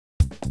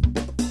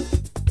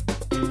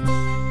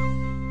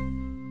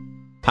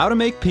How to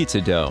make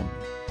pizza dough.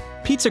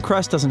 Pizza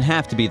crust doesn't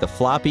have to be the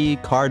floppy,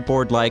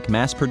 cardboard-like,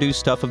 mass-produced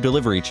stuff of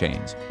delivery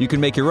chains. You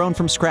can make your own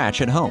from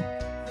scratch at home.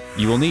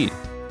 You will need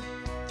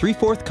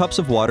 3/4 cups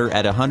of water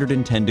at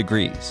 110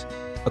 degrees,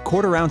 a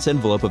 1/4 ounce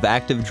envelope of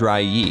active dry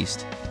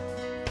yeast,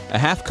 a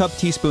 1/2 cup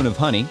teaspoon of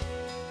honey,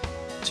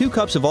 2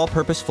 cups of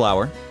all-purpose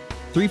flour,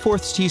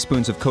 3/4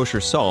 teaspoons of kosher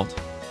salt,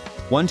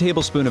 1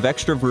 tablespoon of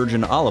extra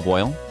virgin olive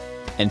oil,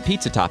 and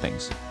pizza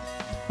toppings.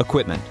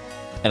 Equipment: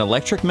 an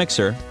electric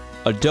mixer,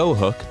 a dough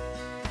hook,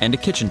 and a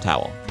kitchen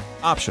towel.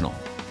 Optional: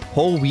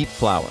 whole wheat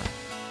flour.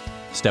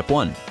 Step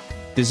 1.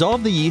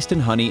 Dissolve the yeast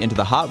and honey into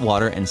the hot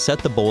water and set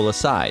the bowl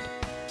aside.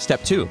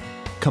 Step 2.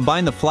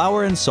 Combine the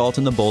flour and salt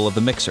in the bowl of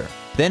the mixer.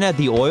 Then add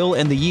the oil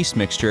and the yeast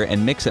mixture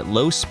and mix at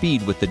low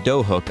speed with the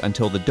dough hook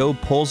until the dough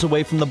pulls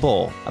away from the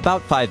bowl,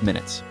 about 5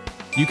 minutes.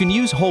 You can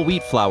use whole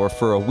wheat flour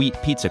for a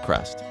wheat pizza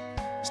crust.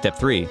 Step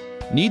 3.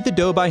 Knead the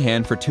dough by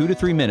hand for 2 to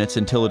 3 minutes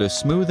until it is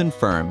smooth and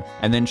firm,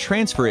 and then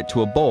transfer it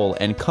to a bowl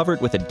and cover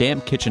it with a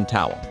damp kitchen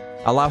towel.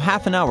 Allow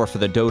half an hour for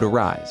the dough to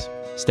rise.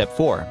 Step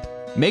 4.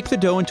 Make the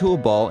dough into a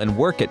ball and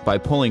work it by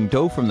pulling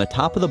dough from the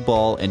top of the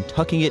ball and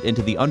tucking it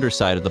into the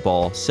underside of the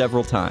ball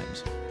several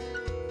times.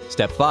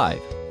 Step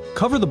 5.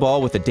 Cover the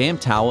ball with a damp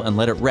towel and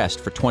let it rest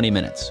for 20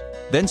 minutes.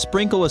 Then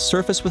sprinkle a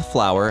surface with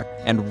flour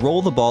and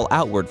roll the ball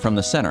outward from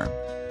the center.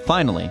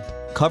 Finally,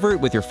 cover it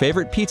with your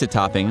favorite pizza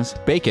toppings,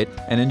 bake it,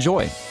 and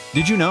enjoy.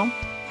 Did you know?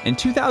 In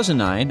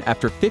 2009,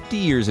 after 50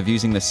 years of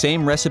using the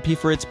same recipe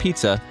for its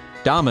pizza,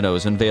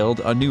 Domino's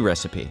unveiled a new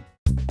recipe.